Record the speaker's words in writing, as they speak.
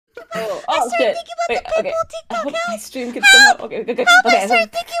I started shit. thinking about Wait, the okay. Pitbull TikTok I hope account. my stream can somehow. Okay, okay, okay. Help! Okay, I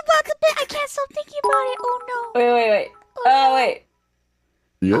started thinking about the bit. I can't stop thinking about it. Oh no. wait. Oh, Oh, no. wait.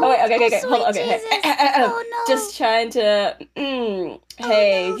 Yeah. Oh, wait, okay. sweet Hold on, okay. Jesus. Hey. Oh no. Just trying to.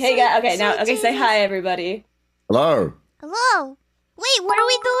 Hey, no, hey, guys. Okay, now, sweet okay, say Jesus. hi, everybody. Hello. Hello. Wait, what are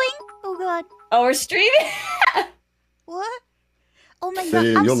we doing? Oh god. Oh, we're streaming? What? Oh my god.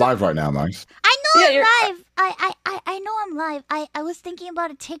 You're live right now, Mouse. I know Yeah, I'm live. I know I'm live. I was thinking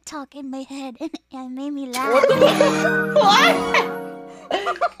about a TikTok in my head and it made me laugh.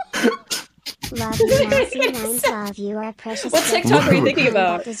 What? Love you, Mousy Lines. Love you, are precious. What TikTok are you thinking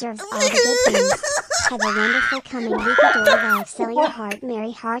about? That deserves all the good things. Have a wonderful coming week. Adore life. Sell your heart.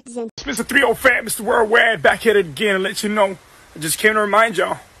 Merry hearts and. It's Mr. 30 Fat, Mr. Worldwide, back at it again and let you know. I just came to remind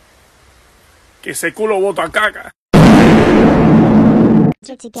y'all. Que ese culo bota caca.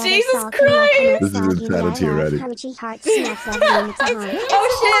 Jesus Christ! This is insanity already. Oh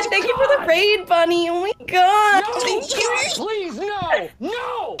shit, thank you for the raid, Bunny. Oh my god. No, Thank you. please, no!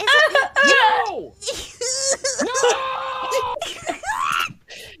 No! No! No!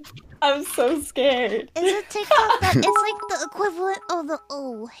 I'm so scared. It's a TikTok that it's like the equivalent of the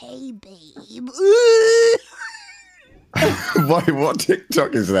oh hey babe. Wait, what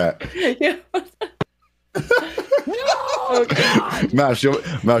TikTok is that? Yeah. No! Okay. Mouse,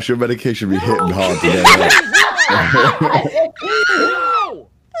 your medication be hitting hard today. No!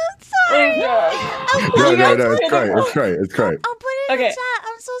 Sorry. Oh god. No, it's great. It's great. I'll put it in Okay. the chat.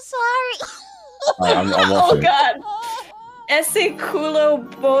 I'm so sorry. Alright, I'm Oh watching. god. Ese culo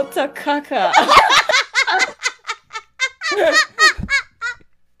bota caca.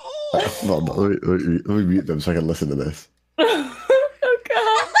 Hold on, let me mute them so I can listen to this. Oh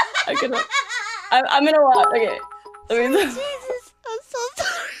god. I'm gonna watch. Okay. Let me. Jesus, I'm so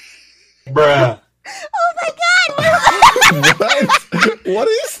sorry. Bruh. Oh my god. What? What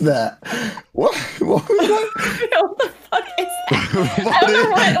is that? What was that? What the fuck is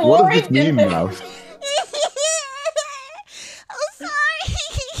that? What does this mean, Mouse? I'm sorry.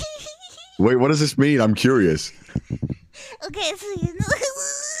 Wait, what does this mean? I'm curious. Okay, so you know.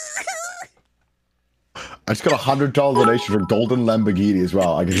 I just got $100 donation for Golden Lamborghini as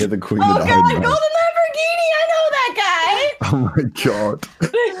well. I can hear the Queen Oh of god, Ironmouse. Golden Lamborghini! I know that guy! Oh my god.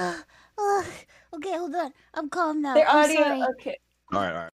 Okay, hold on. I'm calm now. Their I'm audio. sorry. Okay. Alright.